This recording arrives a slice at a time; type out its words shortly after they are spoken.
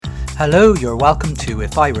Hello, you're welcome to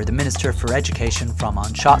If I Were the Minister for Education from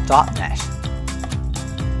onshot.net.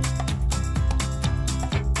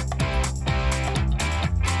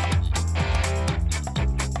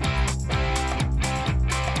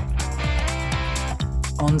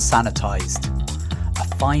 Unsanitized.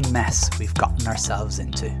 A fine mess we've gotten ourselves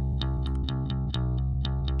into.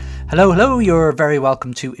 Hello, you're very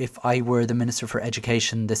welcome to If I Were the Minister for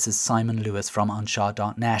Education. This is Simon Lewis from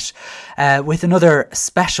Unsanitised with another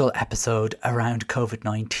special episode around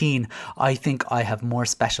COVID-19. I think I have more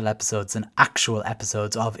special episodes than actual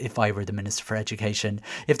episodes of If I Were the Minister for Education.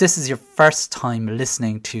 If this is your first time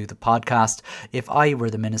listening to the podcast, If I Were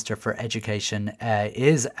the Minister for Education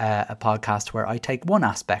is a podcast where I take one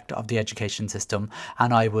aspect of the education system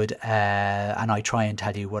and I try and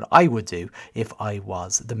tell you what I would do if I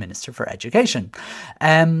was the Minister for Education.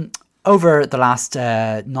 Over the last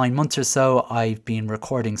 9 months or so, I've been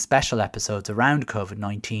recording special episodes around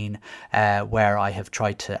COVID-19 where I have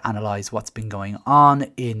tried to analyse what's been going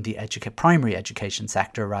on in the primary education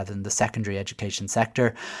sector rather than the secondary education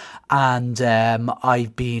sector. And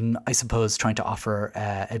I've been, I suppose, trying to offer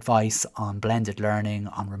advice on blended learning,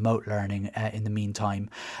 on remote learning in the meantime.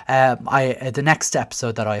 The next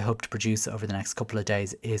episode that I hope to produce over the next couple of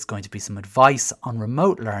days is going to be some advice on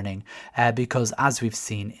remote learning because, as we've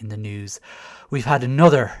seen in the news, we've had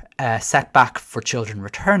another setback for children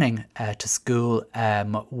returning to school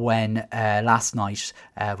when last night,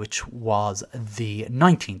 which was the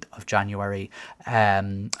 19th of January,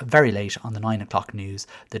 very late on the 9 o'clock news,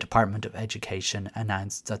 the Department of Education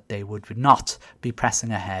announced that they would not be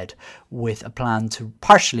pressing ahead with a plan to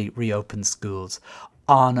partially reopen schools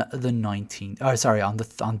on the 19th,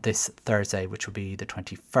 on this Thursday, which will be the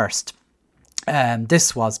 21st.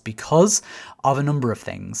 This was because of a number of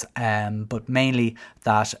things, but mainly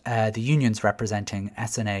that the unions representing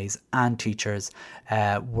SNAs and teachers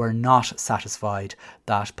were not satisfied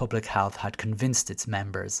that Public Health had convinced its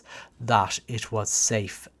members that it was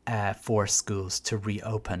safe for schools to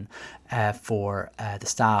reopen for the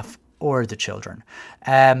staff or the children.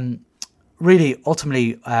 Really,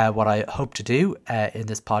 ultimately, what I hope to do in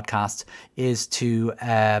this podcast is to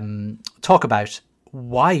talk about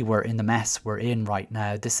why we're in the mess we're in right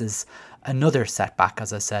now. This is another setback,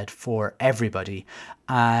 as I said, for everybody.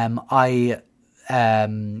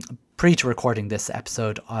 Pre to recording this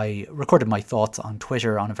episode, I recorded my thoughts on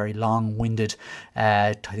Twitter on a very long-winded,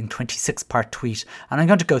 I think 26-part tweet, and I'm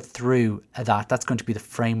going to go through that. That's going to be the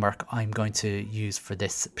framework I'm going to use for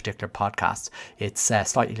this particular podcast. It's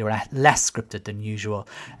slightly less scripted than usual.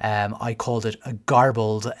 I called it a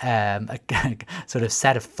garbled sort of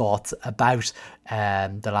set of thoughts about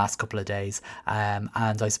the last couple of days, and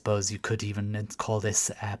I suppose you could even call this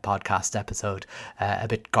podcast episode a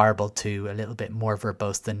bit garbled too, a little bit more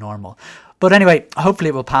verbose than normal. But anyway,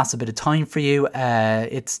 hopefully it will pass a bit of time for you.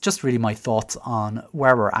 It's just really my thoughts on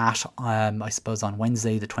where we're at, I suppose, on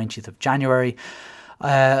Wednesday, the 20th of January.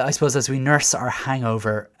 I suppose as we nurse our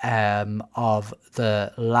hangover of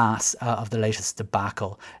the latest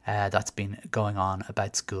debacle that's been going on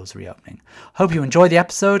about schools reopening. Hope you enjoy the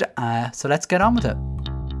episode, so let's get on with it.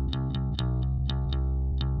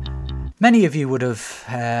 Many of you would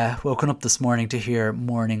have woken up this morning to hear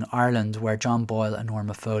Morning Ireland, where John Boyle and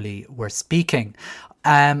Norma Foley were speaking.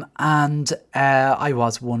 And I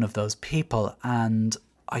was one of those people. And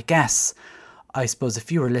I suppose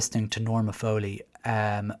if you were listening to Norma Foley,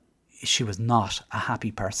 she was not a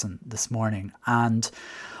happy person this morning. And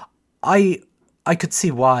I could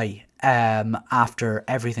see why after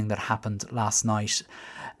everything that happened last night.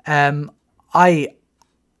 I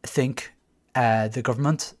think the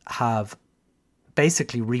government have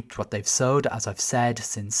basically reaped what they've sowed, as I've said,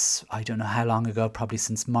 since I don't know how long ago, probably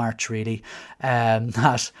since March really,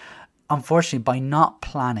 that unfortunately by not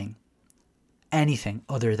planning anything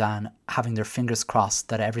other than having their fingers crossed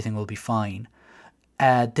that everything will be fine,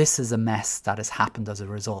 this is a mess that has happened as a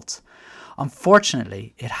result.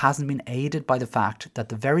 Unfortunately, it hasn't been aided by the fact that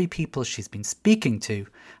the very people she's been speaking to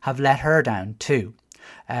have let her down too.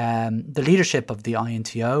 The leadership of the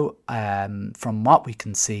INTO, from what we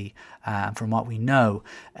can see, from what we know,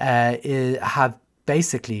 have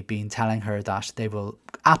basically been telling her that they will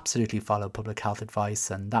absolutely follow public health advice,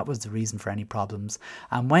 and that was the reason for any problems.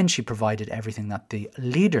 And when she provided everything that the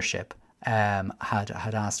leadership had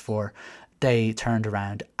asked for, they turned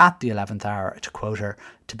around at the 11th hour, to quote her,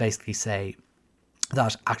 to basically say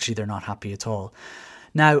that actually they're not happy at all.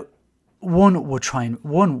 Now, one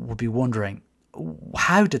would be wondering,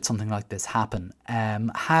 how did something like this happen?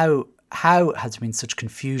 How has there been such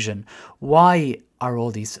confusion? Why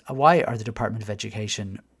are the Department of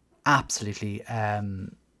Education absolutely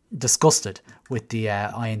disgusted with the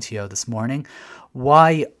INTO this morning.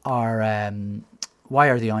 Why are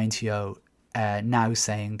the INTO now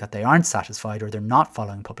saying that they aren't satisfied or they're not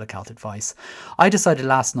following public health advice? I decided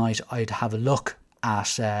last night I'd have a look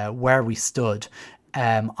at where we stood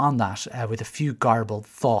on that with a few garbled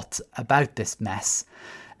thoughts about this mess.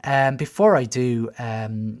 Before I do,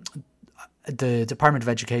 the Department of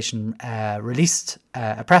Education released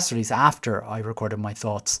a press release after I recorded my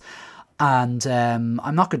thoughts. And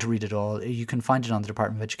I'm not going to read it all. You can find it on the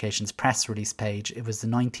Department of Education's press release page. It was the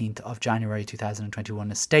 19th of January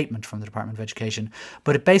 2021, a statement from the Department of Education.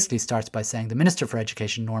 But it basically starts by saying the Minister for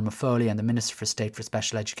Education, Norma Foley, and the Minister for State for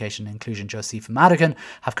Special Education and Inclusion, Josepha Madigan,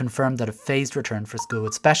 have confirmed that a phased return for school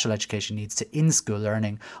with special education needs to in-school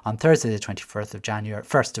learning on Thursday the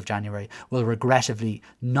 1st of January will regrettably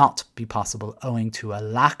not be possible owing to a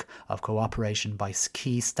lack of cooperation by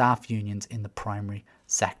key staff unions in the primary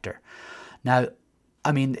sector. Now,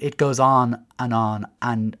 I mean, it goes on and on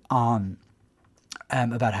and on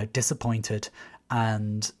about how disappointed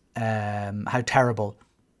and how terrible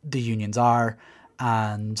the unions are,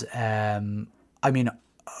 and I mean,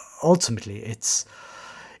 ultimately, it's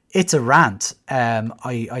a rant.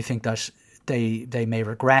 I think that they may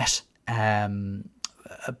regret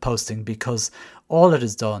posting, because all it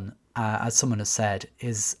has done, as someone has said,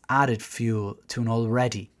 is added fuel to an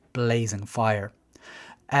already blazing fire.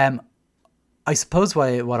 I suppose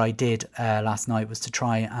what I did last night was to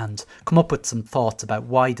try and come up with some thoughts about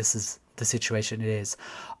why this is the situation it is.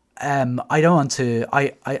 I don't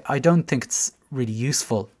think it's really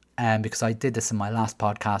useful, because I did this in my last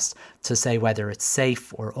podcast, to say whether it's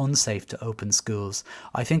safe or unsafe to open schools.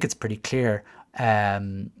 I think it's pretty clear,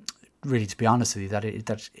 really, to be honest with you,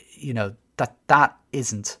 that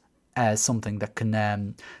isn't something that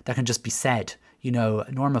can just be said. You know,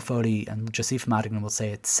 Norma Foley and Josepha Madigan will say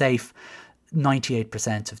it's safe.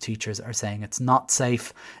 98% of teachers are saying it's not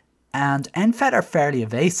safe. And NFED are fairly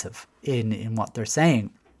evasive in what they're saying.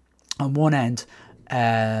 On one end,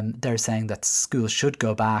 they're saying that schools should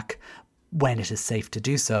go back when it is safe to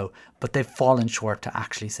do so, but they've fallen short to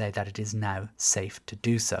actually say that it is now safe to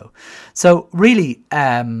do so. So really,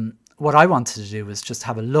 what I wanted to do was just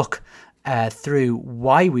have a look through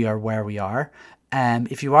why we are where we are.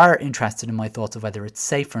 If you are interested in my thoughts of whether it's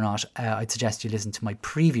safe or not, I'd suggest you listen to my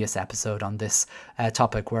previous episode on this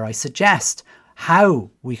topic, where I suggest how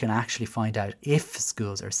we can actually find out if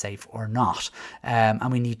schools are safe or not,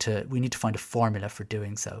 and we need to find a formula for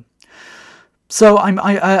doing so. So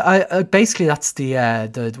I basically, that's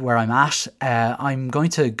the where I'm at. I'm going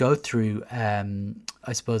to go through,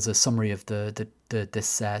 I suppose, a summary of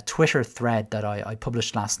this Twitter thread that I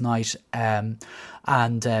published last night,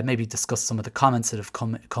 and maybe discuss some of the comments that have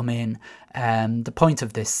come in. The point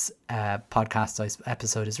of this podcast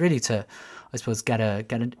episode is really to, I suppose, get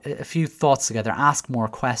a few thoughts together, ask more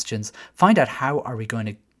questions, find out how are we going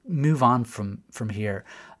to move on from here.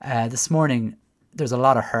 This morning there's a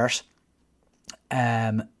lot of hurt,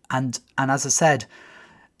 and as I said,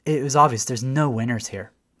 it was obvious there's no winners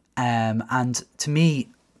here, and to me,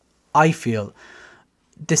 I feel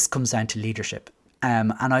this comes down to leadership,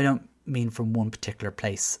 and I don't mean from one particular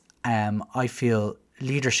place. I feel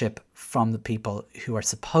leadership from the people who are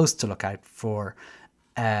supposed to look out for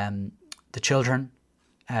the children,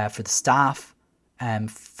 for the staff,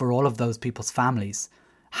 for all of those people's families,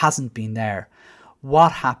 hasn't been there.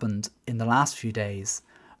 What happened in the last few days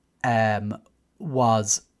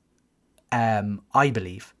was, I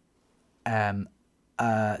believe, that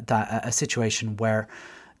a situation where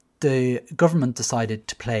the government decided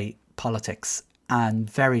to play politics, and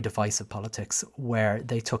very divisive politics, where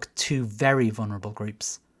they took two very vulnerable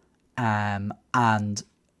groups and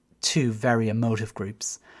two very emotive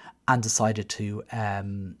groups and decided to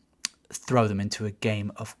throw them into a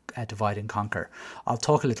game of divide and conquer. I'll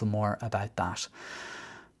talk a little more about that.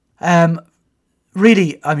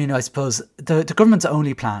 Really, I mean, I suppose the government's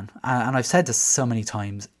only plan, and I've said this so many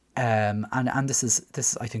times, and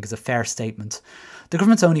this I think is a fair statement. The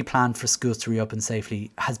government's only plan for schools to reopen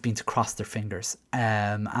safely has been to cross their fingers.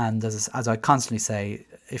 And as I constantly say,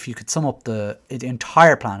 if you could sum up the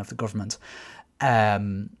entire plan of the government,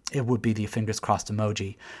 it would be the fingers crossed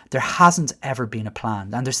emoji. There hasn't ever been a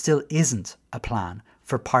plan, and there still isn't a plan,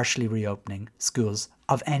 for partially reopening schools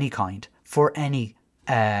of any kind for any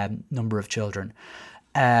number of children.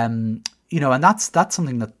 And that's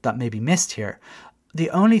something that may be missed here.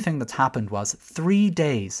 The only thing that's happened was 3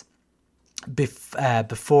 days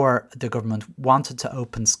before the government wanted to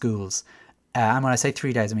open schools, and when I say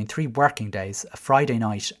 3 days, I mean 3 working days. A Friday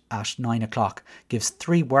night at 9 o'clock gives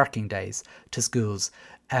 3 working days to schools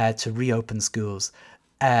to reopen schools.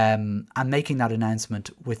 and making that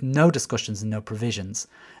announcement with no discussions and no provisions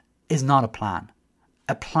is not a plan.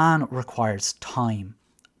 A plan requires time,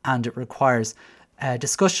 and it requires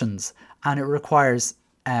discussions, and it requires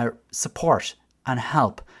support and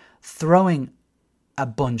help. Throwing a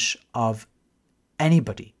bunch of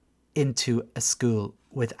anybody into a school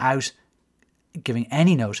without giving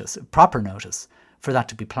any notice, proper notice, for that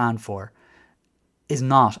to be planned for, is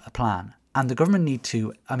not a plan. And the government need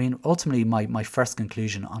to, ultimately my first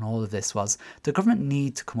conclusion on all of this was the government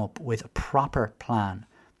need to come up with a proper plan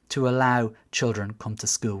to allow children come to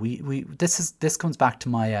school. This comes back to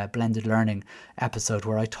my blended learning episode,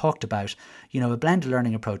 where I talked about, a blended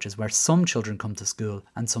learning approach is where some children come to school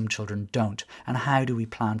and some children don't. And how do we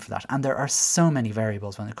plan for that? And there are so many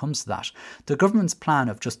variables when it comes to that. The government's plan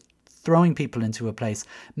of just throwing people into a place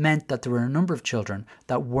meant that there were a number of children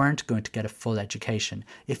that weren't going to get a full education.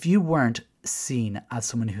 If you weren't seen as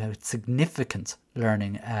someone who had significant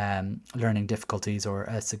learning difficulties or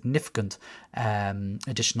significant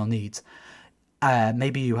additional needs,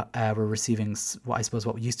 maybe you were receiving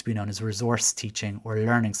what used to be known as resource teaching or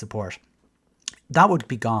learning support, that would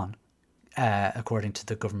be gone, according to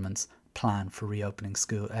the government's plan for reopening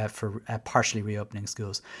partially reopening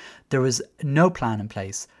schools. There was no plan in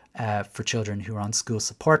place for children who are on school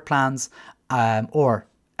support plans, or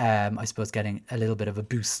getting a little bit of a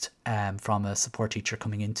boost from a support teacher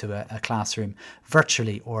coming into a classroom,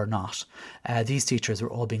 virtually or not. These teachers were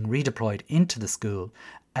all being redeployed into the school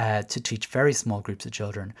to teach very small groups of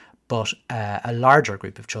children, but a larger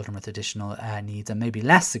group of children with additional needs, and maybe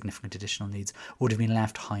less significant additional needs, would have been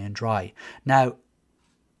left high and dry. Now,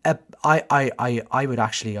 I would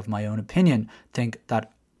actually, of my own opinion, think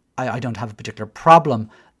that I don't have a particular problem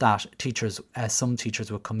that some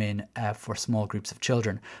teachers will come in for small groups of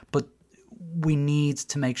children, but we need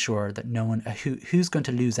to make sure that no one who's going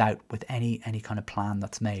to lose out with any kind of plan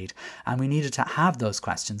that's made. And we needed to have those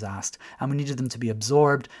questions asked, and we needed them to be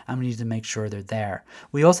absorbed, and we needed to make sure they're there.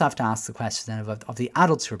 We also have to ask the question then of the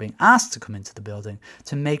adults who are being asked to come into the building,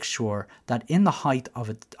 to make sure that in the height of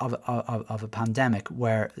a pandemic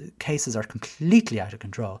where cases are completely out of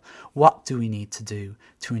control, what do we need to do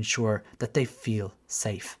to ensure that they feel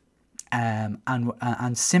safe? And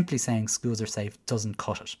simply saying schools are safe doesn't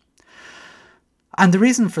cut it. And the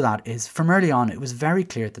reason for that is, from early on, it was very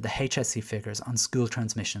clear that the HSE figures on school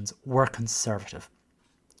transmissions were conservative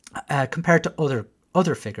compared to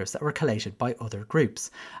other figures that were collated by other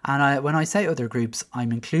groups. And when I say other groups,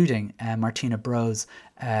 I'm including Martina Bro's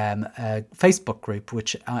Facebook group,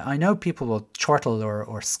 which I know people will chortle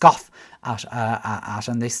or scoff at,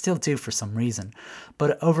 and they still do for some reason.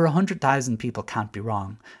 But over 100,000 people can't be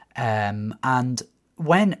wrong. And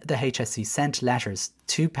when the HSE sent letters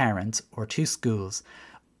to parents or to schools,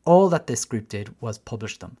 all that this group did was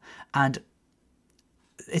publish them. And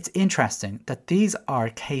it's interesting that these are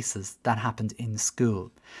cases that happened in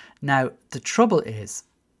school. Now, the trouble is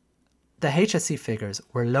the HSE figures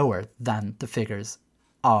were lower than the figures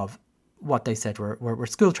of what they said were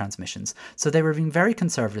school transmissions. So they were being very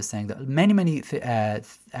conservative, saying that many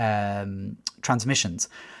transmissions,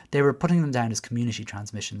 they were putting them down as community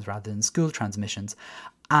transmissions rather than school transmissions.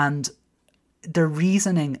 And the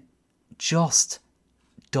reasoning just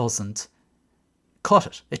doesn't cut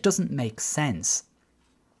it. It doesn't make sense.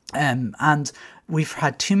 And we've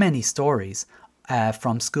had too many stories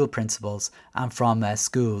from school principals and from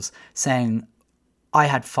schools saying, I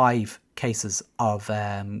had 5 cases of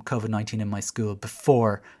COVID-19 in my school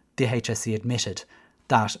before the HSE admitted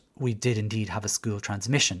that we did indeed have a school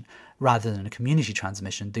transmission rather than a community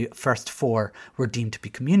transmission. The first 4 were deemed to be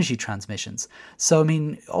community transmissions. So,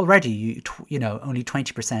 already, only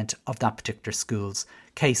 20% of that particular school's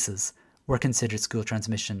cases were considered school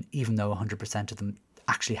transmission, even though 100% of them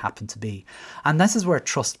actually happened to be. And this is where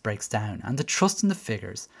trust breaks down. And the trust in the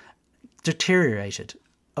figures deteriorated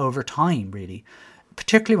over time, really,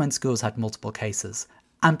 particularly when schools had multiple cases,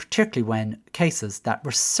 and particularly when cases that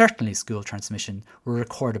were certainly school transmission were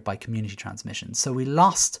recorded by community transmission. So we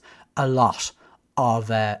lost a lot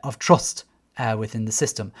of trust within the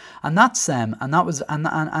system, and that's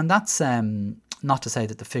not to say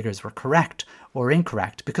that the figures were correct or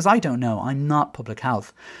incorrect, because I don't know. I'm not public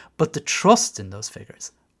health, but the trust in those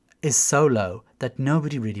figures is so low that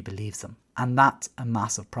nobody really believes them, and that's a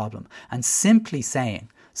massive problem. And simply saying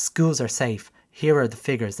schools are safe, here are the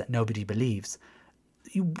figures that nobody believes,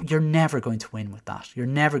 you're never going to win with that. You're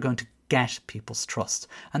never going to get people's trust,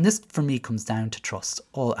 and this for me comes down to trust,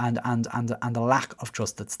 and the lack of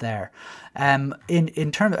trust that's there.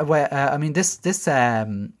 In terms of this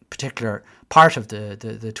particular part of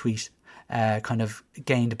the tweet kind of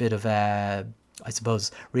gained a bit of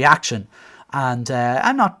reaction, and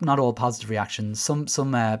not all positive reactions. Some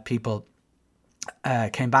people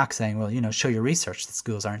came back saying, well, show your research that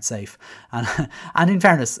schools aren't safe, and and in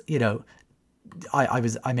fairness,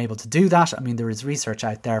 I'm able to do that. I mean, there is research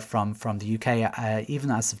out there from the UK, even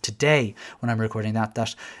as of today, when I'm recording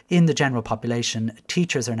that in the general population,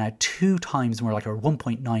 teachers are now 2 times more likely, or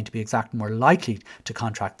 1.9 to be exact, more likely to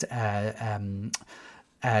contract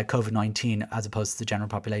COVID-19 as opposed to the general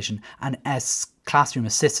population. And as classroom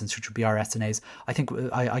assistants, which would be our SNAs, I think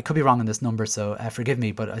I could be wrong on this number, so forgive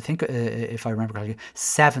me, but I think if I remember correctly,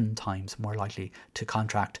 7 times more likely to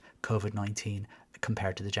contract COVID-19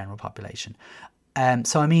 compared to the general population.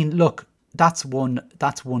 So I mean, look, that's one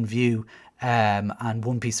view, and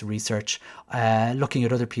one piece of research. Looking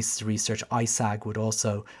at other pieces of research, ISAG would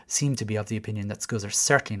also seem to be of the opinion that schools are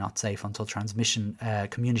certainly not safe until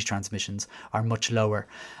community transmissions are much lower.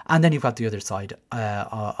 And then you've got the other side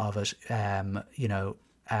of it,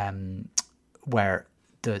 where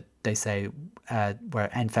they say where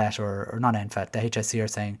NFET or not NFET, the HSC are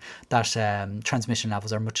saying that transmission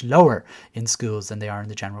levels are much lower in schools than they are in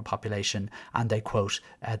the general population, and they quote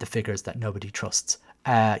the figures that nobody trusts.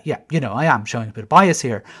 I am showing a bit of bias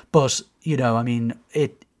here, but I mean,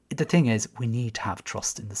 the thing is, we need to have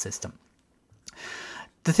trust in the system.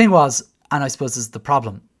 The thing was, and I suppose this is the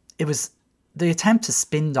problem, it was the attempt to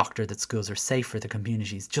spin doctor that schools are safe for the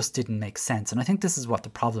communities just didn't make sense. And I think this is what the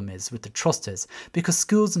problem is with the trust is, because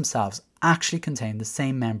schools themselves actually contain the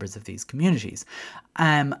same members of these communities.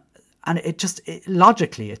 And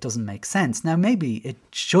logically, it doesn't make sense. Now, maybe it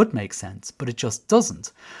should make sense, but it just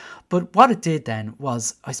doesn't. But what it did then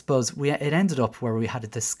was, I suppose, it ended up where we had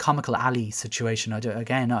this Comical Alley situation. I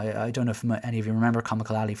don't know if any of you remember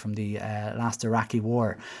Comical Alley from the last Iraqi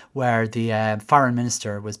war, where the foreign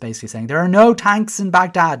minister was basically saying, there are no tanks in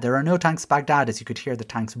Baghdad. There are no tanks in Baghdad, as you could hear the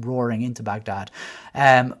tanks roaring into Baghdad.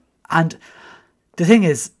 And the thing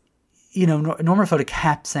is, Norman Fota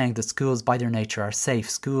kept saying that schools by their nature are safe.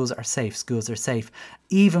 Schools are safe. Schools are safe.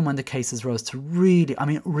 Even when the cases rose to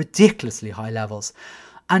ridiculously high levels.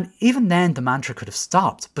 And even then, the mantra could have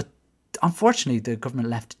stopped. But unfortunately, the government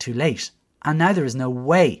left it too late. And now there is no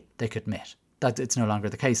way they could admit that it's no longer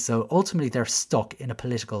the case. So ultimately, they're stuck in a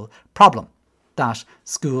political problem that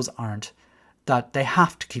that they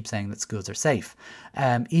have to keep saying that schools are safe,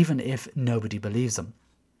 even if nobody believes them.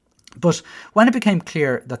 But when it became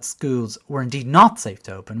clear that schools were indeed not safe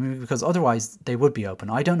to open, because otherwise they would be open,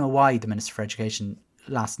 I don't know why the Minister for Education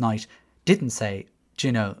last night didn't say,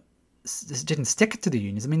 didn't stick it to the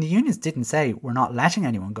unions. I mean, the unions didn't say we're not letting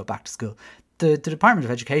anyone go back to school. The Department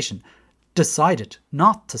of Education decided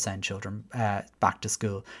not to send children back to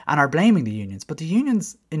school and are blaming the unions. But the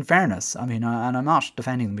unions, in fairness, I mean, and I'm not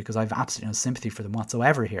defending them because I've absolutely no sympathy for them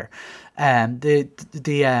whatsoever here. The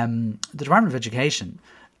Department of Education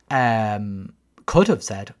could have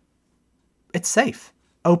said it's safe,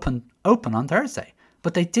 open on Thursday,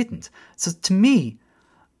 but they didn't. So to me,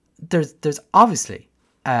 there's obviously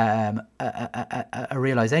a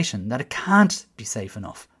realization that it can't be safe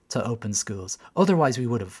enough to open schools. Otherwise, we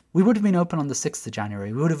would have been open on the 6th of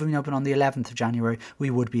January. We would have been open on the 11th of January. We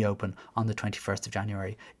would be open on the 21st of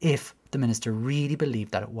January if the minister really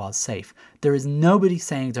believed that it was safe. There is nobody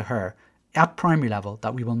saying to her at primary level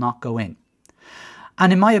that we will not go in.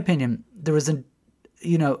 And in my opinion, there was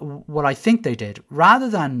what I think they did, rather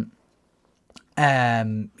than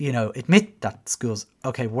admit that schools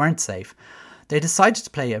weren't safe, they decided to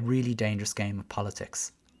play a really dangerous game of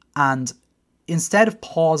politics. And instead of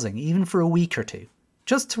pausing, even for a week or two,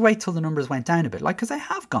 just to wait till the numbers went down a bit, because they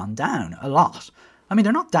have gone down a lot. I mean,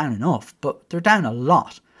 they're not down enough, but they're down a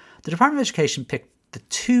lot. The Department of Education picked the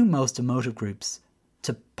 2 most emotive groups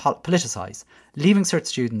to politicise: Leaving Cert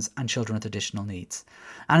students and children with additional needs.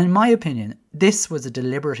 And in my opinion, this was a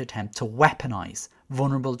deliberate attempt to weaponise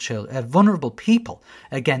vulnerable people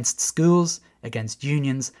against schools, against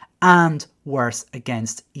unions, and worse,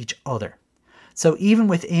 against each other. So even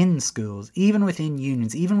within schools, even within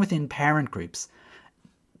unions, even within parent groups,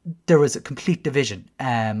 there was a complete division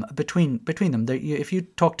between them. If you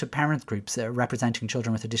talk to parent groups representing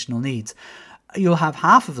children with additional needs, you'll have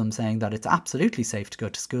half of them saying that it's absolutely safe to go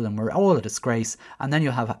to school and we're all a disgrace, and then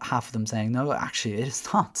you'll have half of them saying, no, actually, it is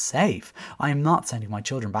not safe. I am not sending my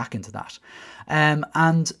children back into that.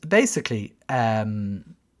 And basically,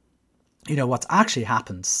 what's actually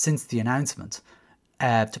happened since the announcement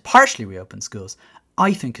to partially reopen schools,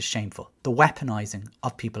 I think is shameful. The weaponising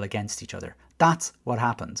of people against each other. That's what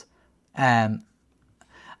happened. And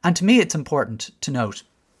to me, it's important to note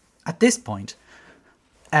at this point,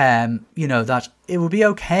 that it would be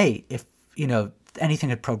okay if, anything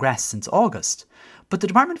had progressed since August. But the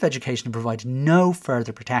Department of Education have provided no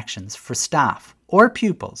further protections for staff or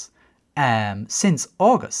pupils since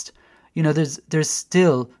August. There's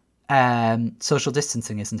still social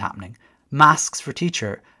distancing isn't happening. Masks for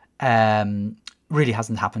teacher really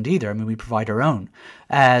hasn't happened either. I mean, we provide our own,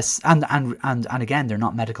 and again, they're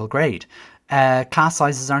not medical grade. Class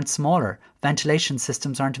sizes aren't smaller. Ventilation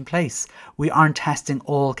systems aren't in place. We aren't testing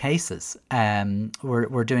all cases.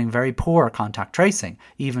 We're doing very poor contact tracing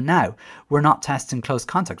even now. We're not testing close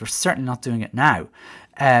contact. We're certainly not doing it now.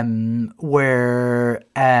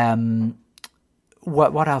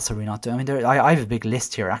 What else are we not doing? I mean, I have a big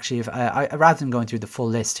list here. Actually, if rather than going through the full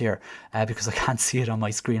list here, because I can't see it on my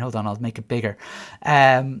screen. Hold on, I'll make it bigger.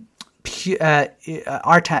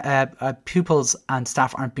 Pupils and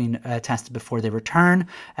staff aren't being tested before they return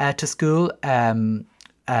to school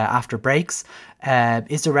after breaks.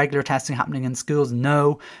 Is there regular testing happening in schools?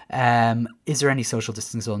 No. Is there any social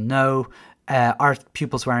distancing? No. Are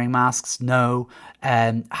pupils wearing masks? No.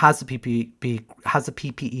 Has the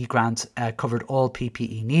PPE grant covered all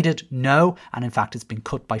PPE needed? No. And in fact, it's been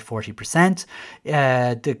cut by 40%.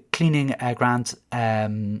 The cleaning grant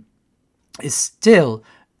is still,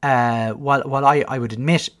 while I would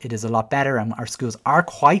admit it is a lot better and our schools are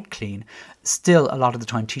quite clean, still a lot of the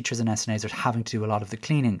time teachers and SNAs are having to do a lot of the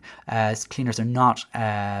cleaning. Cleaners are not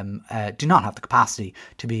do not have the capacity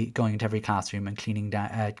to be going into every classroom and cleaning,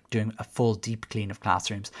 doing a full deep clean of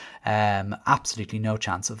classrooms. Absolutely no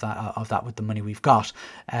chance of that with the money we've got.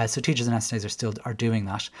 So teachers and SNAs are doing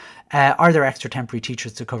that. Are there extra temporary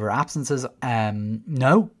teachers to cover absences?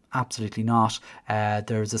 No. Absolutely not.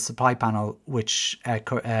 There's a supply panel which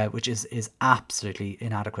is absolutely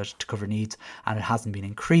inadequate to cover needs, and it hasn't been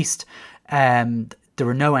increased. There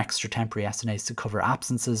were no extra temporary SNAs to cover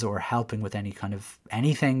absences or helping with any kind of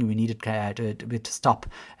anything. We needed to stop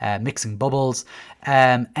mixing bubbles.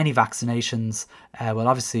 Any vaccinations? Well,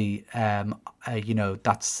 obviously,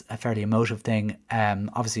 that's a fairly emotive thing.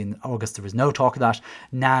 Obviously, in August there was no talk of that.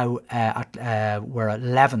 Now we're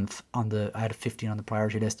 11th out of 15 on the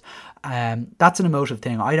priority list. That's an emotive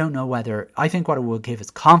thing. I don't know whether. I think what it will give is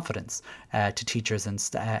confidence to teachers and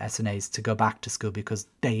SNAs to go back to school, because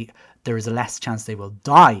there is a less chance they will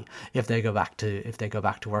die if they go back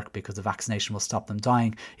to work, because the vaccination will stop them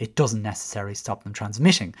dying. It doesn't necessarily stop them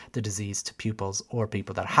transmitting the disease to pupils or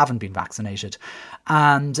people that haven't been vaccinated.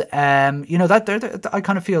 And that I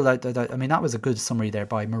kind of feel that I mean, that was a good summary there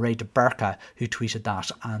by Mairead de Burca, who tweeted that,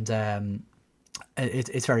 and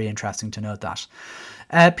it's very interesting to note that.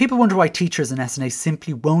 People wonder why teachers and SNAs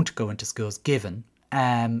simply won't go into schools given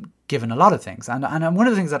a lot of things, and one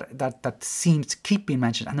of the things that seems to keep being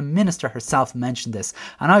mentioned, and the minister herself mentioned this,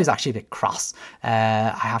 and I was actually a bit cross,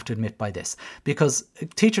 I have to admit, by this, because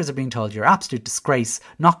teachers are being told you're absolute disgrace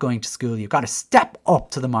not going to school, you've got to step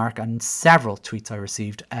up to the mark. And several tweets I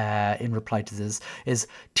received in reply to this is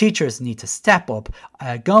teachers need to step up,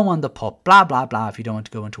 go on the pup, blah blah blah, if you don't want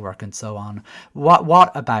to go into work and so on.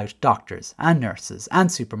 What about doctors and nurses and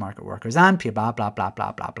supermarket workers and blah blah blah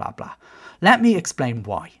blah blah blah blah? Let me explain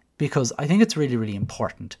why. Because I think it's really, really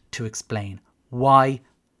important to explain why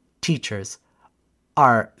teachers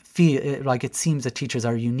feel like it seems that teachers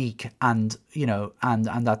are unique, and and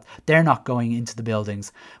that they're not going into the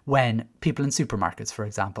buildings when people in supermarkets, for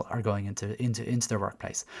example, are going into their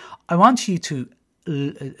workplace. I want you to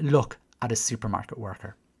look at a supermarket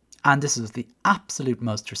worker, and this is with the absolute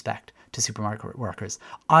most respect to supermarket workers.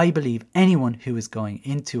 I believe anyone who is going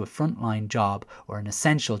into a frontline job or an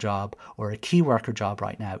essential job or a key worker job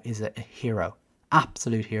right now is a hero,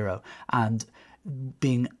 absolute hero, and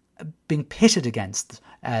being pitted against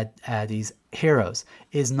these heroes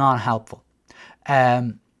is not helpful.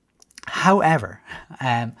 However,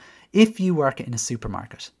 if you work in a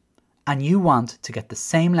supermarket and you want to get the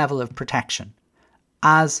same level of protection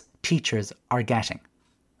as teachers are getting,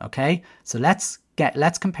 okay, so let's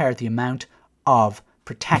compare the amount of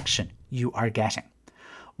protection you are getting.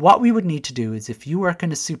 What we would need to do is, if you work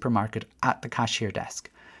in a supermarket at the cashier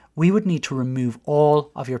desk, we would need to remove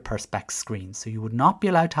all of your Perspex screens. So you would not be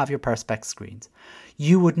allowed to have your Perspex screens.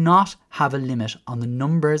 You would not have a limit on the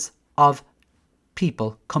numbers of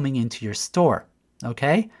people coming into your store,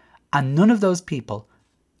 okay? And none of those people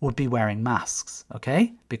would be wearing masks,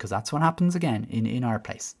 okay? Because that's what happens again in our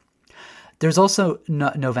place. There's also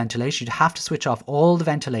no ventilation. You'd have to switch off all the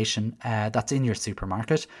ventilation that's in your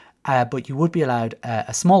supermarket, but you would be allowed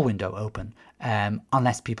a small window open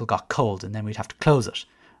unless people got cold, and then we'd have to close it,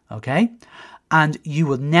 okay? And you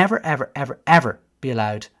will never, ever, ever, ever be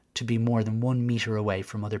allowed to be more than 1 metre away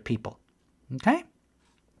from other people, okay?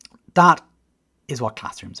 That is what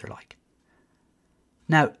classrooms are like.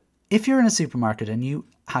 Now, if you're in a supermarket and you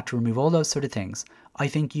had to remove all those sort of things, I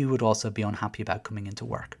think you would also be unhappy about coming into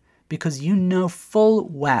work, because you know full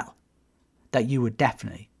well that you would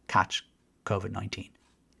definitely catch COVID-19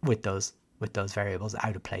 with those variables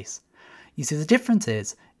out of place. You see, the difference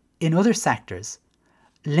is, in other sectors,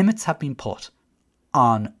 limits have been put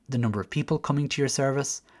on the number of people coming to your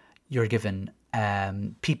service. You're given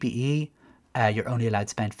PPE. You're only allowed to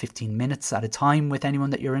spend 15 minutes at a time with anyone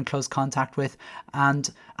that you're in close contact with, and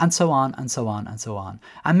so on and so on and so on.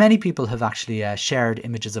 And many people have actually shared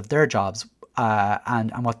images of their jobs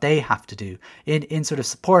and what they have to do in sort of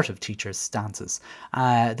support of teachers' stances.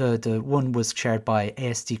 The one was shared by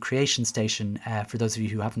ASD Creation Station. For those of you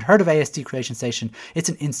who haven't heard of ASD Creation Station, it's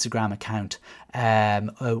an Instagram account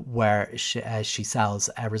where she sells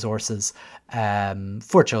resources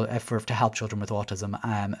to help children with autism.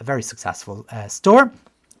 A very successful store.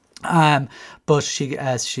 But she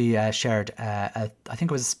shared, I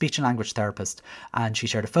think it was a speech and language therapist, and she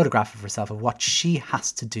shared a photograph of herself of what she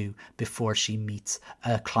has to do before she meets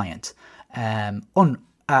a client. I'd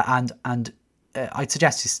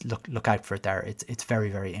suggest you look out for it there. It's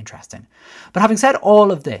very, very interesting. But having said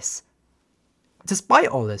all of this, despite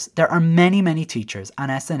all this, there are many, many teachers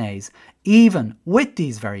and SNAs, even with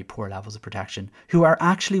these very poor levels of protection, who are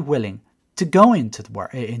actually willing to go into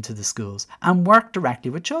the schools and work directly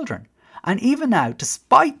with children. And even now,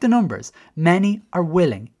 despite the numbers, many are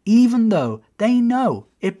willing, even though they know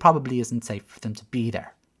it probably isn't safe for them to be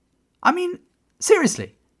there. I mean,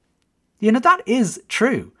 seriously, that is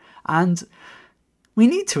true. And we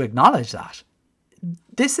need to acknowledge that.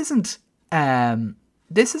 This isn't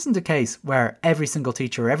a case where every single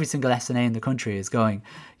teacher or every single SNA in the country is going,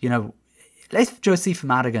 if Josepha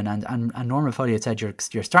Madigan and Norma Foley had said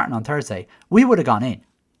you're starting on Thursday, we would have gone in.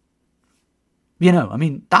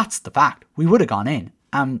 That's the fact. We would have gone in,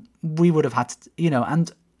 and we would have had to,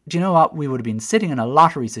 and do you know what? We would have been sitting in a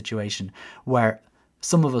lottery situation where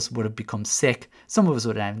some of us would have become sick, some of us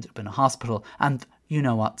would have ended up in a hospital, and you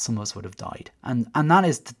know what? Some of us would have died. And that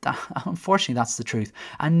is, unfortunately, that's the truth.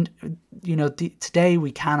 And, today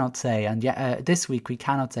we cannot say, and this week we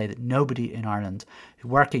cannot say that nobody in Ireland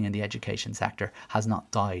working in the education sector has not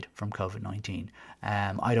died from COVID-19.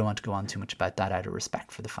 I don't want to go on too much about that out of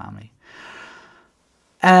respect for the family.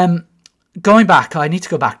 Going back, I need to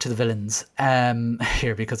go back to the villains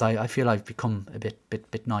here, because I feel I've become a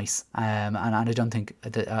bit nice, and I don't think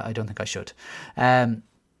I should.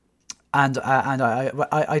 And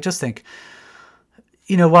I just think,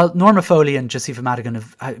 while Norma Foley and Josepha Madigan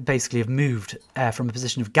have moved from a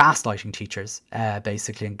position of gaslighting teachers,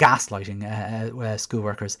 basically, and gaslighting school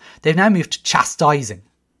workers, they've now moved to chastising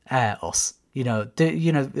us.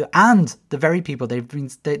 And the very people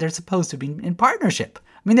they're supposed to have been in partnership.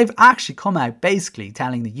 I mean, they've actually come out basically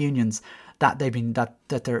telling the unions that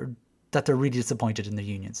they're really disappointed in the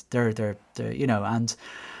unions. They've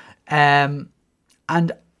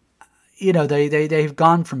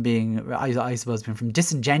gone from being, I suppose, from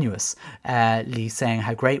disingenuously saying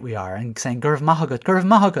how great we are and saying Gurv Mahagut,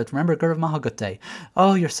 remember Gurv Mahagut Day?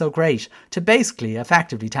 Oh, you're so great, to basically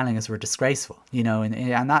effectively telling us we're disgraceful,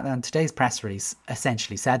 and today's press release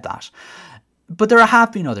essentially said that. But there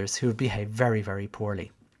have been others who have behaved very, very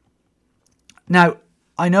poorly. Now,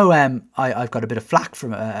 I know I've got a bit of flack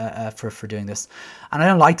for doing this, and I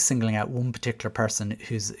don't like singling out one particular person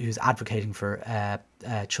who's advocating for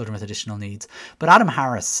children with additional needs. But Adam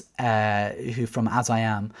Harris, who from As I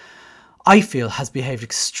Am, I feel has behaved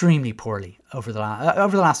extremely poorly over the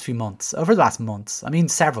last few months. Over the last months,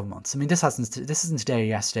 several months. This isn't today or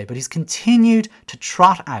yesterday, but he's continued to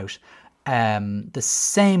trot out the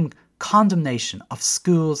same condemnation of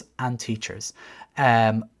schools and teachers.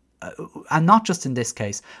 And not just in this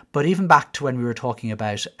case, but even back to when we were talking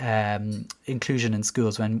about inclusion in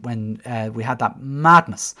schools, when we had that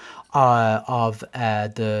madness of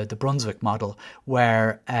the Brunswick model,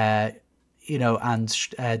 where to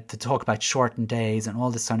talk about shortened days and all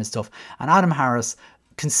this kind of stuff. And Adam Harris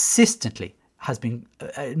consistently has been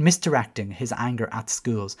misdirecting his anger at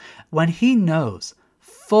schools when he knows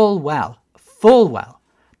full well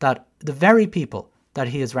that the very people that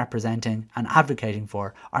he is representing and advocating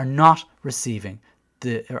for are not receiving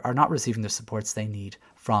the supports they need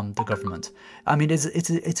from the government. I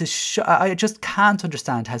just can't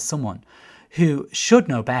understand how someone who should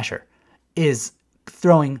know better is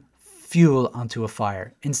throwing fuel onto a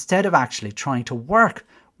fire instead of actually trying to work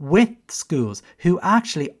with schools who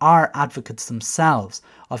actually are advocates themselves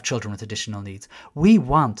of children with additional needs. I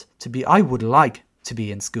would like to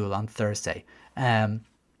be in school on Thursday.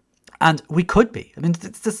 And we could be. I mean,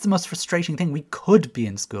 that's the most frustrating thing. We could be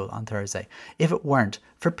in school on Thursday if it weren't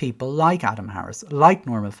for people like Adam Harris, like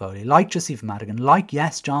Norma Foley, like Josepha Madigan, like,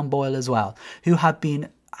 yes, John Boyle as well, who have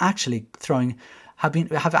actually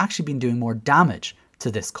been doing more damage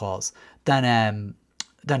to this cause than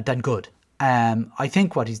good. I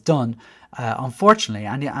think what he's done, unfortunately,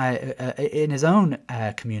 and in his own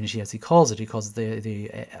community, as he calls it the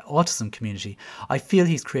autism community, I feel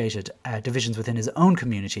he's created divisions within his own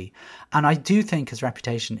community, and I do think his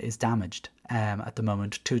reputation is damaged at the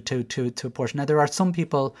moment to a portion. Now, there are some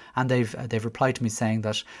people, and they've replied to me saying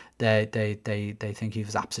that they think he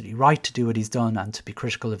was absolutely right to do what he's done and to be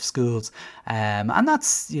critical of schools, and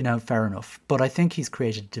that's fair enough. But I think he's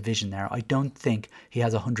created a division there. I don't think he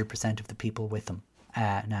has 100% of the people with him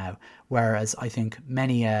now, whereas I think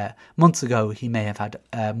many months ago he may have had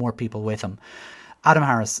more people with him. Adam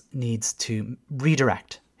Harris needs to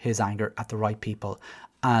redirect his anger at the right people,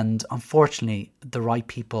 and unfortunately the right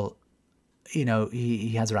people,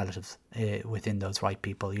 he has relatives within those right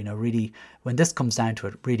people. Really, when this comes down to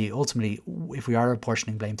it, really, ultimately, if we are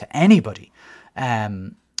apportioning blame to anybody,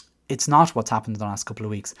 it's not what's happened in the last couple of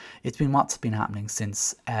weeks. It's been what's been happening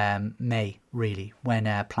since May, really,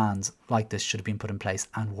 when plans like this should have been put in place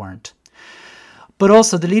and weren't. But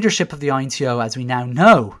also, the leadership of the INTO, as we now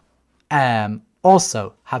know,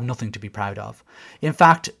 also have nothing to be proud of. In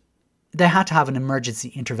fact, they had to have an emergency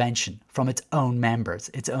intervention from its own members,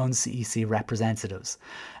 its own CEC representatives.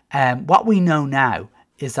 What we know now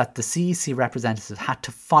is that the CEC representatives had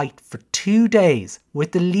to fight for 2 days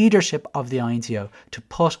with the leadership of the INTO to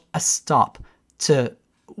put a stop to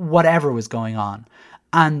whatever was going on.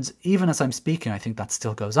 And even as I'm speaking, I think that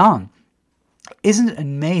still goes on. Isn't it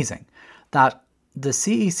amazing that the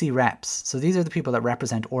CEC reps, so these are the people that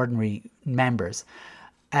represent ordinary members,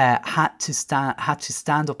 had to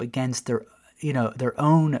stand up against their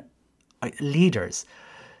own leaders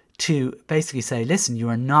to basically say, listen, you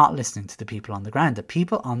are not listening to the people on the ground. The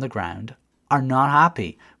people on the ground are not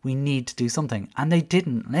happy. We need to do something. And they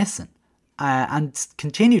didn't listen and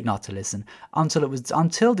continued not to listen until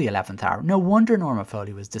the 11th hour. No wonder Norma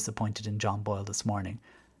Foley was disappointed in John Boyle this morning.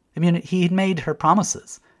 I mean, he had made her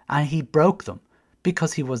promises and he broke them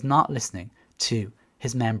because he was not listening to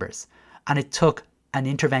his members. And it took an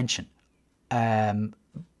intervention,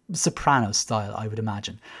 Soprano style, I would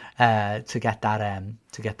imagine, to get that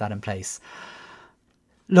in place.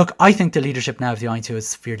 Look, I think the leadership now of the INTO is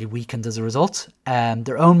severely weakened as a result.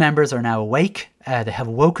 Their own members are now awake. They have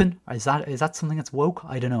awoken. Is that something that's woke?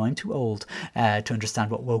 I don't know. I'm too old to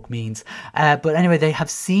understand what woke means. But anyway, they have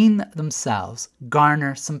seen themselves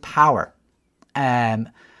garner some power, and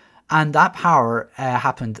that power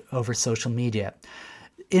happened over social media.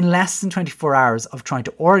 In less than 24 hours of trying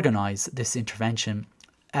to organise this intervention,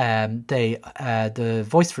 the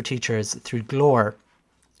Voice for Teachers through GLORE,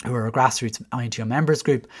 who are a grassroots INTO members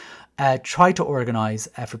group, tried to organise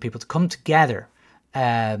for people to come together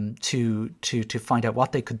to find out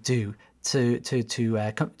what they could do to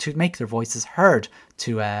make their voices heard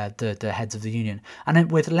to the heads of the union. And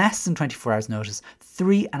with less than 24 hours notice,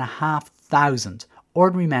 3,500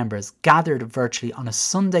 ordinary members gathered virtually on a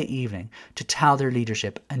Sunday evening to tell their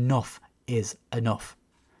leadership enough is enough.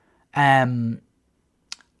 After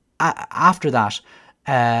that,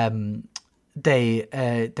 they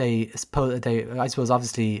I suppose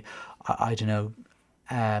obviously, I don't know,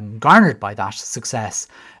 garnered by that success,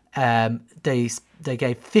 they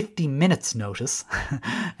gave 50 minutes notice,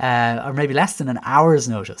 or maybe less than an hour's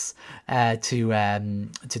notice, to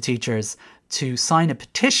teachers to sign a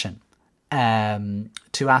petition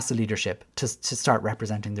to ask the leadership to start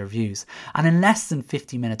representing their views. And in less than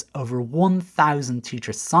 50 minutes, over 1,000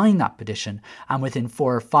 teachers signed that petition, and within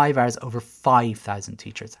 4 or 5 hours, over 5,000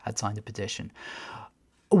 teachers had signed the petition.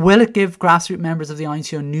 Will it give grassroots members of the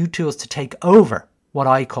INTO new tools to take over what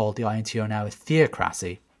I call the INTO now a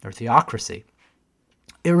theocracy or theocracy?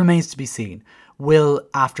 It remains to be seen. Will,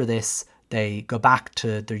 after this, they go back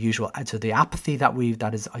to their usual, to the apathy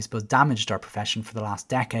that is, I suppose, damaged our profession for the last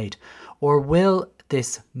decade? Or will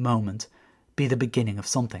this moment be the beginning of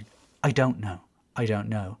something? I don't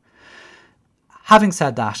know. Having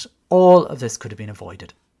said that, all of this could have been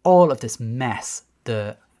avoided. All of this mess,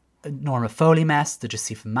 the Norma Foley mess, the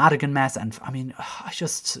Josepha Madigan mess, and I mean,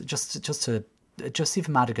 just to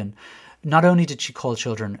Josepha Madigan, not only did she call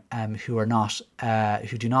children who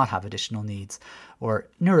do not have additional needs or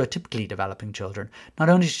neurotypically developing children, not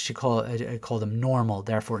only did she call them normal,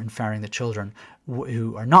 therefore inferring that children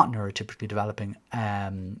who are not neurotypically developing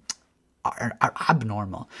are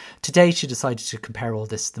abnormal. Today she decided to compare all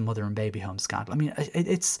this to the mother and baby home scandal. I mean,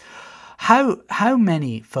 it's how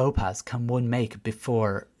many faux pas can one make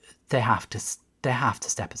before they have to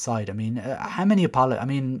step aside. I mean, how many I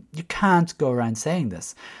mean, you can't go around saying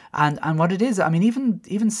this. And what it is, I mean,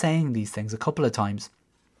 even saying these things a couple of times,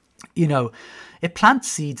 you know, it plants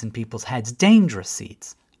seeds in people's heads, dangerous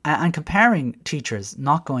seeds. And comparing teachers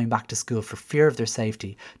not going back to school for fear of their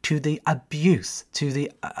safety to the abuse, to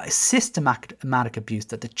the systematic abuse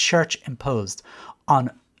that the church imposed on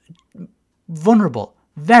vulnerable,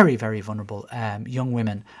 very, very vulnerable young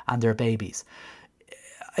women and their babies.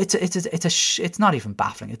 It's not even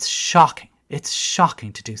baffling. It's shocking. It's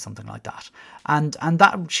shocking to do something like that. And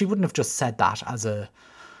that she wouldn't have just said that as a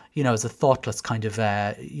thoughtless kind of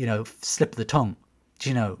slip of the tongue.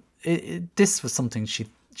 You know, this was something she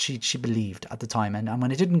believed at the time, and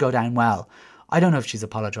when it didn't go down well, I don't know if she's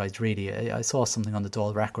apologised really. I saw something on the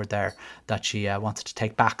Dáil record there that she wanted to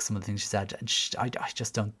take back some of the things she said, and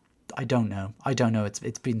I don't know.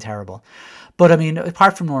 It's been terrible. But I mean,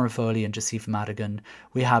 apart from Norma Foley and Josepha Madigan,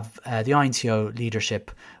 we have the INTO leadership,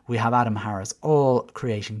 we have Adam Harris, all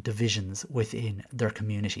creating divisions within their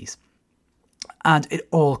communities. And it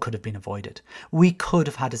all could have been avoided. We could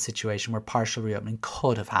have had a situation where partial reopening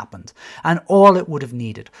could have happened. And all it would have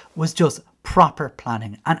needed was just proper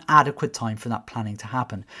planning and adequate time for that planning to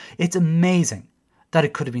happen. It's amazing that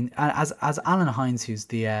it could have been, as Alan Hines, who's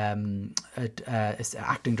the acting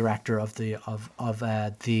director of the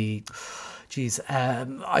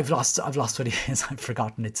I've lost what he is. I've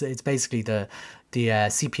forgotten. It's basically the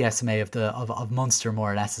CPSMA of Munster,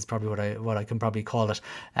 more or less, is probably what I can probably call it.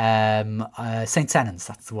 St. Senans,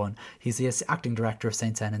 that's the one. He's the acting director of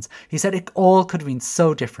St. Senans. He said it all could have been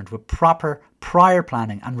so different with proper prior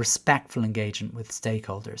planning and respectful engagement with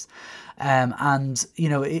stakeholders. And you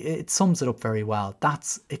know, it sums it up very well.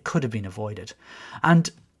 It could have been avoided, and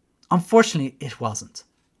unfortunately, it wasn't.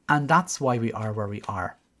 And that's why we are where we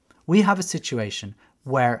are. We have a situation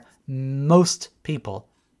where most people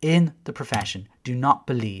in the profession do not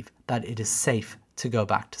believe that it is safe to go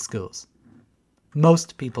back to schools.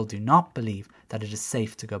 Most people do not believe that it is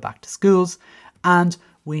safe to go back to schools, and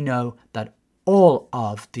we know that all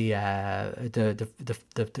of the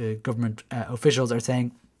government officials are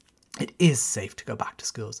saying it is safe to go back to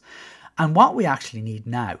schools. And what we actually need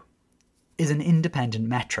now is an independent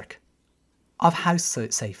metric of how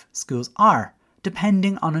safe schools are,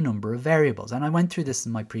 depending on a number of variables. And I went through this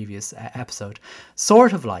in my previous episode,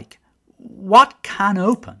 sort of like what can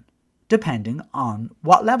open depending on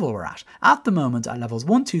what level we're at. At the moment, at levels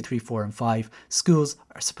 1, 2, 3, 4 and 5, schools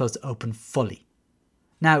are supposed to open fully.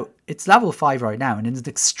 Now, it's level 5 right now, and it's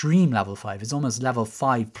extreme level 5. It's almost level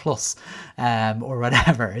 5 plus, or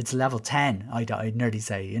whatever. It's level 10, I'd nearly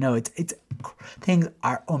say. You know, it's things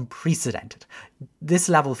are unprecedented. This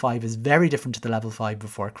level 5 is very different to the level 5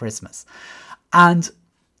 before Christmas. And,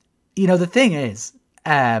 you know, the thing is,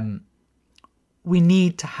 we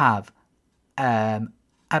need to have a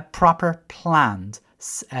proper planned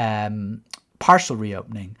partial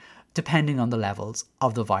reopening depending on the levels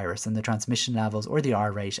of the virus and the transmission levels or the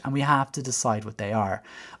R rate, and we have to decide what they are.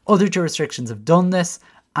 Other jurisdictions have done this,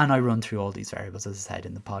 and I run through all these variables, as I said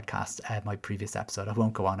in the podcast, my previous episode. I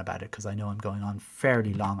won't go on about it because I know I'm going on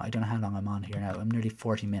fairly long. I don't know how long I'm on here now. I'm nearly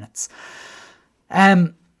 40 minutes.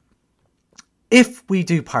 If we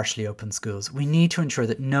do partially open schools, we need to ensure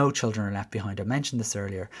that no children are left behind. I mentioned this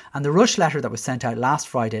earlier. And the rush letter that was sent out last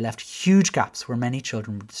Friday left huge gaps where many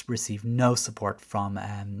children receive no support from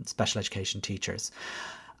special education teachers.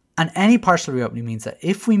 And any partial reopening means that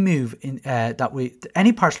if we move in,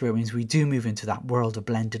 any partial reopening means we do move into that world of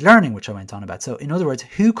blended learning, which I went on about. So in other words,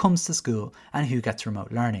 who comes to school and who gets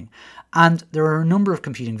remote learning? And there are a number of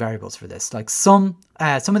competing variables for this. Like some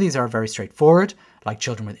of these are very straightforward, like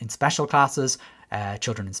children in special classes,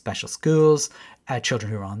 children in special schools,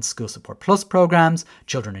 children who are on School Support Plus programs,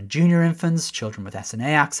 children in junior infants, children with SNA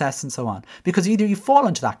access, and so on. Because either you fall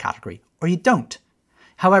into that category or you don't.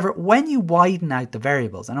 However, when you widen out the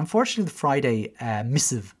variables, and unfortunately the Friday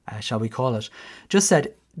missive, shall we call it, just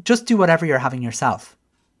said, just do whatever you're having yourself.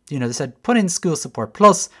 You know, they said, put in School Support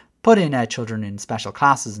Plus, put in children in special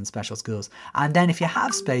classes and special schools, and then if you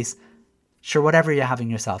have space, sure, whatever you're having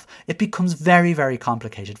yourself. It becomes very, very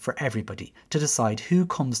complicated for everybody to decide who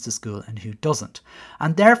comes to school and who doesn't.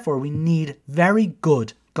 And therefore, we need very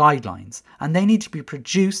good guidelines, and they need to be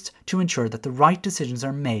produced to ensure that the right decisions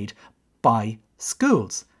are made by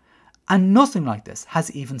schools. And nothing like this has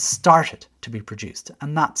even started to be produced,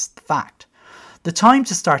 and that's the fact. The time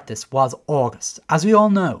to start this was August, as we all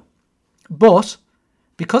know. But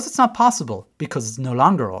because it's not possible, because it's no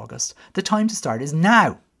longer August, the time to start is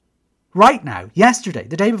now. Right now, yesterday,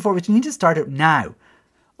 the day before, which we need to start it now.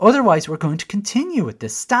 Otherwise, we're going to continue with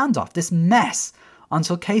this standoff, this mess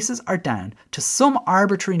until cases are down to some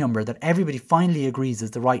arbitrary number that everybody finally agrees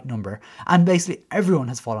is the right number, and basically everyone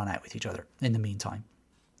has fallen out with each other in the meantime.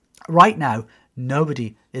 Right now,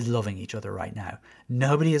 nobody is loving each other right now.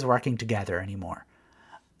 Nobody is working together anymore.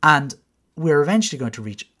 And we're eventually going to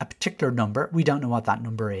reach a particular number, we don't know what that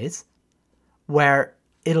number is, where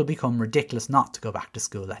it'll become ridiculous not to go back to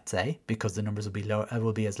school, let's say, because the numbers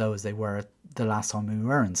will be as low as they were the last time we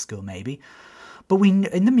were in school, maybe. But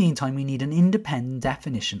in the meantime, we need an independent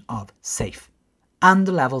definition of safe and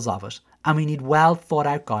the levels of it, and we need well thought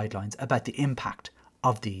out guidelines about the impact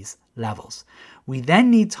of these levels. We then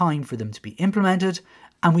need time for them to be implemented,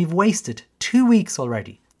 and we've wasted 2 weeks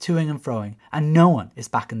already toing and froing, and no one is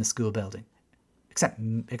back in the school building, except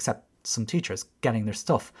some teachers getting their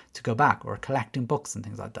stuff to go back or collecting books and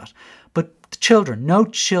things like that. But no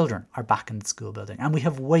children are back in the school building, and we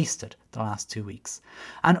have wasted the last 2 weeks.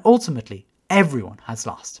 And ultimately, everyone has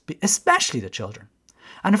lost, especially the children.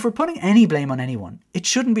 And if we're putting any blame on anyone, it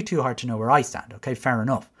shouldn't be too hard to know where I stand, okay, fair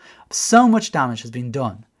enough. So much damage has been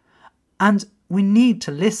done, and we need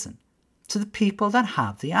to listen to the people that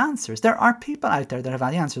have the answers. There are people out there that have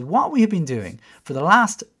had the answers. What we have been doing for the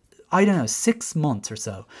last 6 months or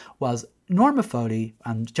so was Norma Foley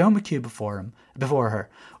and Joe McHugh before her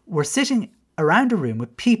were sitting around a room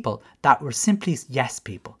with people that were simply yes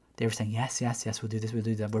people. They were saying, yes, we'll do this, we'll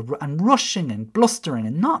do that. And rushing and blustering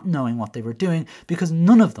and not knowing what they were doing, because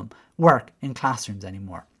none of them work in classrooms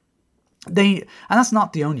anymore. And that's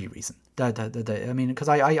not the only reason. Because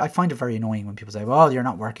I find it very annoying when people say, well, you're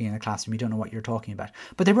not working in a classroom, you don't know what you're talking about.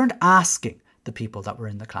 But they weren't asking the people that were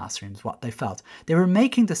in the classrooms what they felt. They were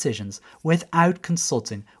making decisions without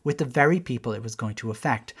consulting with the very people it was going to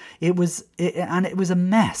affect. It was a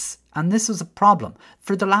mess. And this was a problem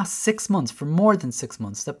for the last 6 months, for more than 6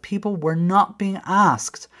 months, that people were not being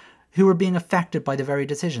asked who were being affected by the very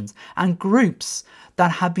decisions. And groups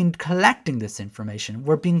that had been collecting this information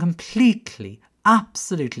were being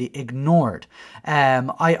absolutely ignored.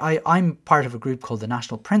 I'm part of a group called the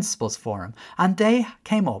National Principals Forum, and they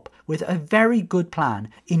came up with a very good plan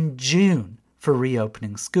in June for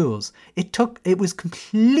reopening schools. It was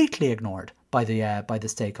completely ignored by the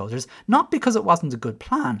stakeholders, not because it wasn't a good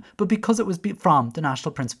plan, but because it was from the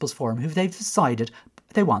National Principals Forum, who they've decided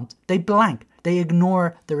they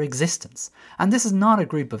ignore their existence. And this is not a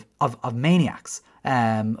group of maniacs.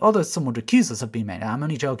 Although some would accuse us of being maniacs, I'm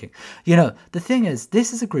only joking. The thing is,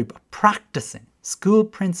 this is a group of practicing school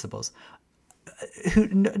principals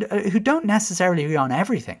who don't necessarily agree on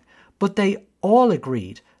everything, but they all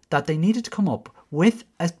agreed that they needed to come up with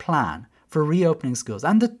a plan for reopening schools.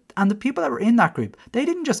 And the people that were in that group, they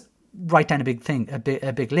didn't just write down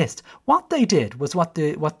a big list. What they did was what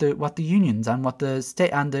the unions and what the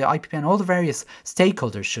state and the IPP and all the various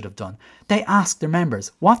stakeholders should have done. They asked their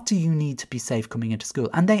members, what do you need to be safe coming into school?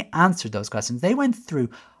 And they answered those questions. They went through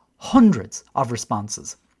hundreds of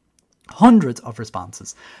responses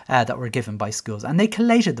that were given by schools, and they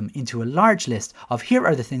collated them into a large list of, here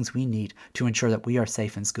are the things we need to ensure that we are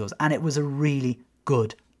safe in schools. And it was a really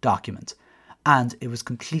good document, and it was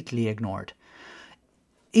completely ignored.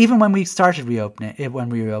 Even when we started when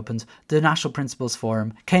we reopened, the National Principals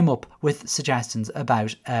Forum came up with suggestions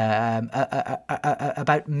about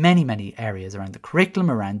many areas around the curriculum,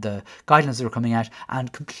 around the guidelines that were coming out,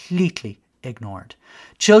 and completely ignored.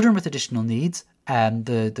 Children with additional needs,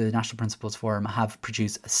 the National Principals Forum have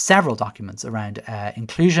produced several documents around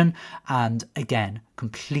inclusion, and again,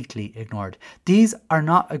 completely ignored. These are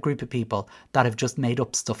not a group of people that have just made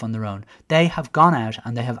up stuff on their own. They have gone out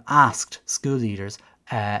and they have asked school leaders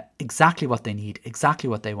exactly what they need, exactly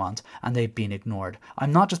what they want, and they've been ignored.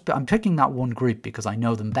 I'm picking that one group because I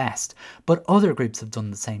know them best, but other groups have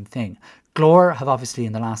done the same thing. GLOR have obviously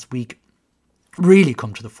in the last week really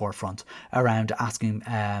come to the forefront around asking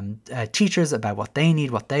teachers about what they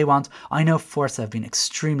need, what they want. I know Forza have been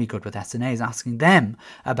extremely good with SNAs, asking them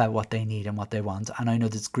about what they need and what they want, and I know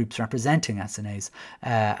there's groups representing SNAs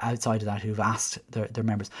outside of that who've asked their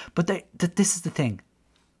members. But this is the thing.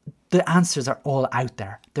 The answers are all out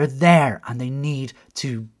there. They're there, and they need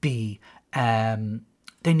to be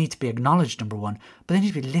acknowledged, number one, but they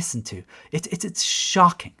need to be listened to. It's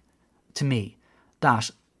shocking to me that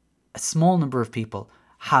a small number of people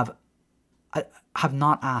have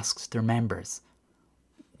not asked their members,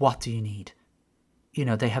 what do you need?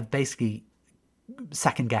 They have basically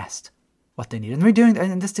second guessed what they need.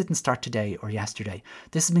 And this didn't start today or yesterday.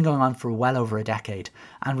 This has been going on for well over a decade,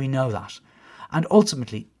 and we know that. And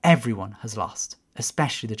ultimately, everyone has lost,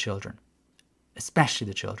 especially the children.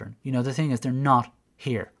 The thing is, they're not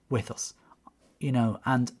here with us,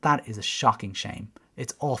 and that is a shocking shame.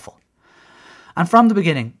 It's awful. And from the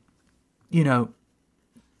beginning,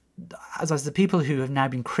 as the people who have now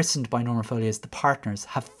been christened by Normophobia as the partners,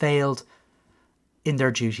 have failed in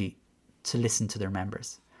their duty to listen to their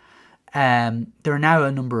members. There are now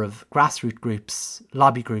a number of grassroots groups,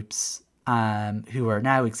 lobby groups, who are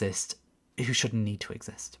now exist, who shouldn't need to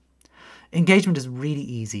exist. Engagement is really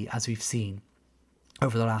easy, as we've seen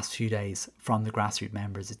over the last few days from the grassroots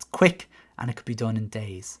members. It's quick and it could be done in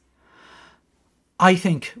days. I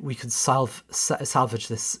think we could salvage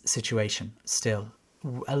this situation still.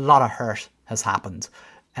 A lot of hurt has happened.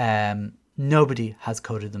 Nobody has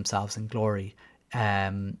coated themselves in glory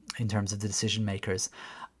in terms of the decision makers.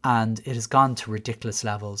 And it has gone to ridiculous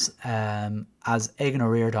levels. As Egan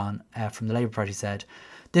O'Riordan from the Labour Party said,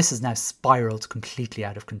 this has now spiralled completely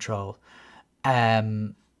out of control. He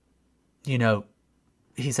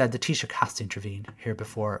said the Taoiseach has to intervene here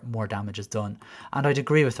before more damage is done. And I'd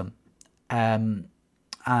agree with him. And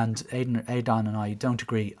Aidan and I don't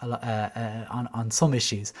agree on some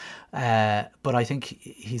issues. But I think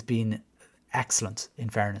he's been excellent, in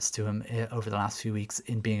fairness to him, over the last few weeks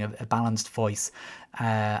in being a balanced voice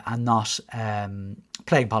and not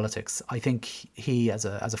playing politics. I think he, as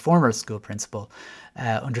a former school principal,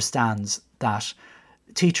 understands that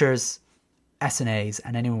teachers, SNAs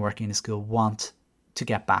and anyone working in a school want to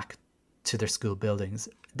get back to their school buildings.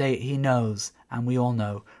 He knows, and we all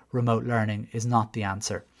know, remote learning is not the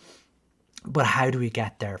answer. But how do we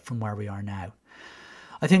get there from where we are now?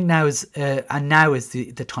 I think now is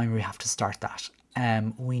the time we have to start that.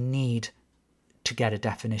 We need to get a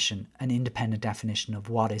definition, an independent definition of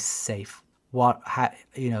what is safe.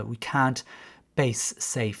 We can't base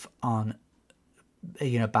safe on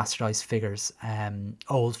bastardized figures,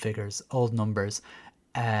 old numbers,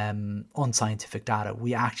 unscientific data.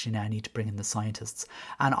 We actually now need to bring in the scientists,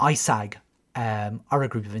 and ISAG are a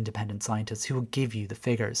group of independent scientists who will give you the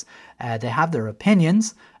figures. They have their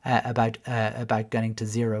opinions about getting to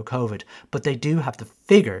zero COVID, but they do have the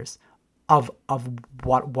figures of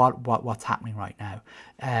what's happening right now,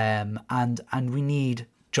 and we need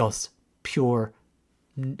just pure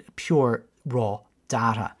raw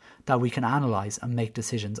data that we can analyse and make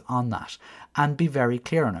decisions on that and be very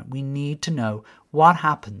clear on it. We need to know what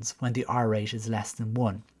happens when the R rate is less than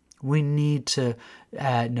 1. We need to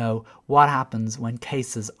know what happens when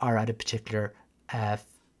cases are at a particular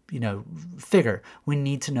figure. We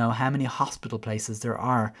need to know how many hospital places there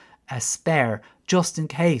are spare just in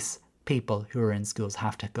case people who are in schools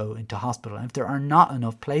have to go into hospital. And if there are not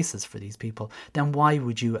enough places for these people, then why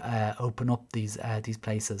would you open up these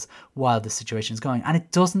places while the situation is going? And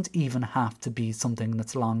it doesn't even have to be something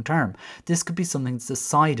that's long term. This could be something that's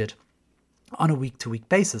decided on a week-to-week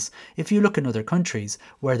basis. If you look in other countries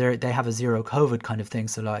where they have a zero COVID kind of thing,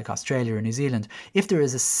 so like Australia or New Zealand, if there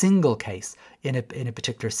is a single case in a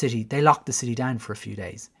particular city, they lock the city down for a few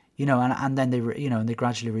days, and then they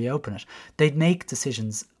gradually reopen it. They make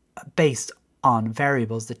decisions based on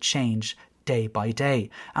variables that change day by day,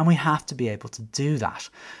 and we have to be able to do that.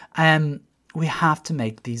 We have to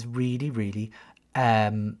make these really, really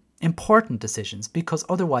important decisions, because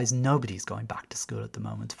otherwise nobody's going back to school at the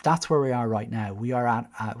moment. That's where we are right now.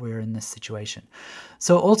 We're in this situation.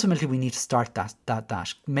 So ultimately we need to start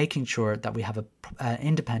that making sure that we have an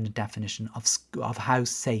independent definition of how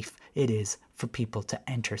safe it is for people to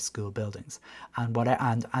enter school buildings, and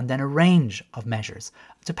then a range of measures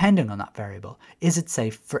depending on that variable. Is it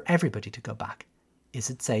safe for everybody to go back?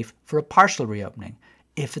 Is it safe for a partial reopening?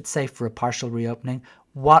 If it's safe for a partial reopening,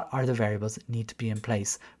 what are the variables that need to be in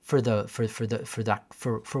place for the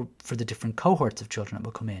different cohorts of children that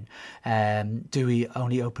will come in? Do we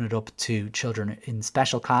only open it up to children in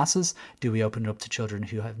special classes? Do we open it up to children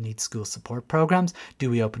who need school support programs? Do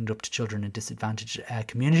we open it up to children in disadvantaged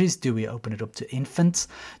communities? Do we open it up to infants?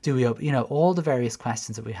 Do we all the various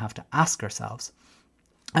questions that we have to ask ourselves?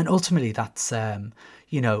 And ultimately that's it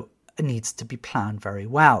needs to be planned very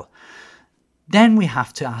well. Then we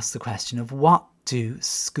have to ask the question of what do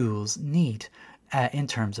schools need in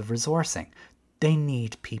terms of resourcing? They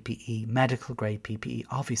need PPE, medical grade PPE,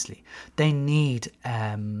 obviously. They need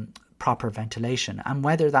proper ventilation, and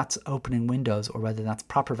whether that's opening windows or whether that's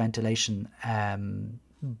proper ventilation,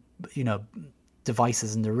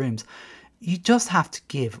 devices in the rooms, you just have to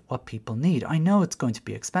give what people need. I know it's going to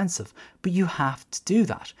be expensive, but you have to do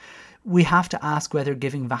that. We have to ask whether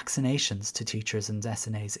giving vaccinations to teachers and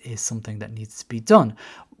SNAs is something that needs to be done.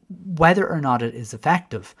 Whether or not it is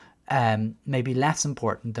effective may be less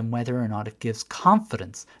important than whether or not it gives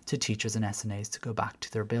confidence to teachers and SNAs to go back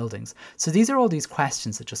to their buildings. So these are all these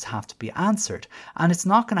questions that just have to be answered, and it's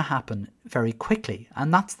not going to happen very quickly,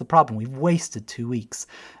 and that's the problem. We've wasted 2 weeks.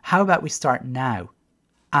 How about we start now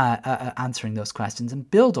answering those questions and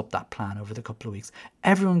build up that plan over the couple of weeks.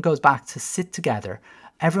 Everyone goes back to sit together.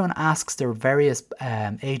 Everyone asks their various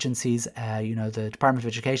agencies, the Department of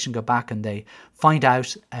Education go back and they find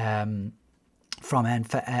out from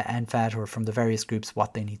NFET or from the various groups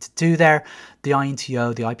what they need to do there. The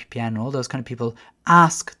INTO, the IPPN and all those kind of people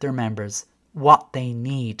ask their members what they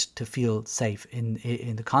need to feel safe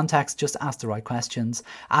in the context. Just ask the right questions.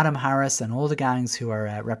 Adam Harris and all the gangs who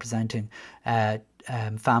are representing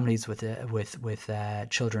families with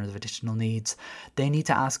children with additional needs, they need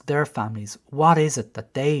to ask their families what is it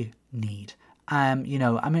that they need. At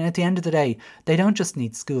the end of the day, they don't just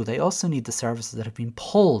need school, they also need the services that have been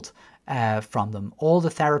pulled from them. All the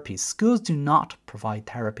therapies. Schools do not provide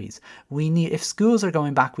therapies. If schools are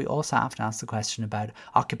going back, we also have to ask the question about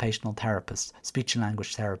occupational therapists, speech and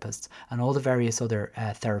language therapists, and all the various other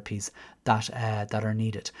therapies that are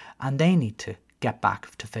needed. And they need to get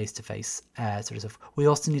back to face-to-face sort of. We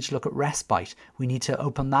also need to look at respite. We need to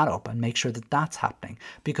open that up and make sure that that's happening,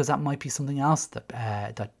 because that might be something else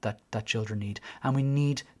that children need, and we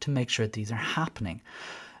need to make sure these are happening.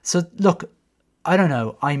 So look, I don't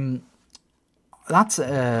know. That's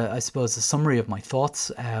I suppose a summary of my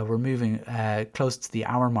thoughts. We're moving close to the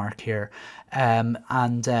hour mark here, and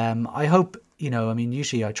I hope.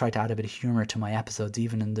 Usually I try to add a bit of humour to my episodes,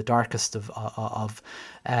 even in the darkest of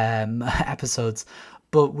episodes.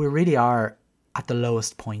 But we really are at the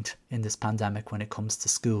lowest point in this pandemic when it comes to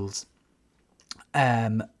schools.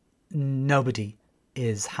 Nobody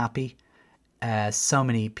is happy. So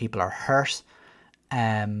many people are hurt.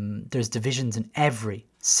 There's divisions in every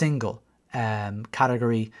single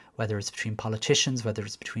category, whether it's between politicians, whether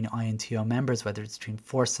it's between INTO members, whether it's between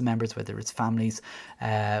FORSA members, whether it's families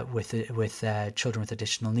with children with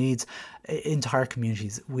additional needs, entire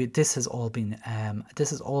communities. This has all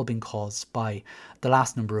been caused by the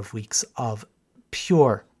last number of weeks of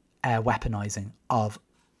pure weaponizing of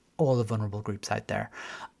all the vulnerable groups out there,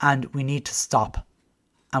 and we need to stop,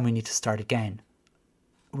 and we need to start again.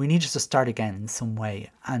 We need to start again in some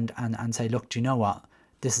way, and say, look, do you know what?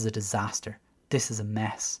 This is a disaster. This is a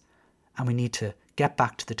mess. And we need to get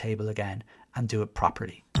back to the table again and do it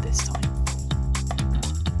properly this time.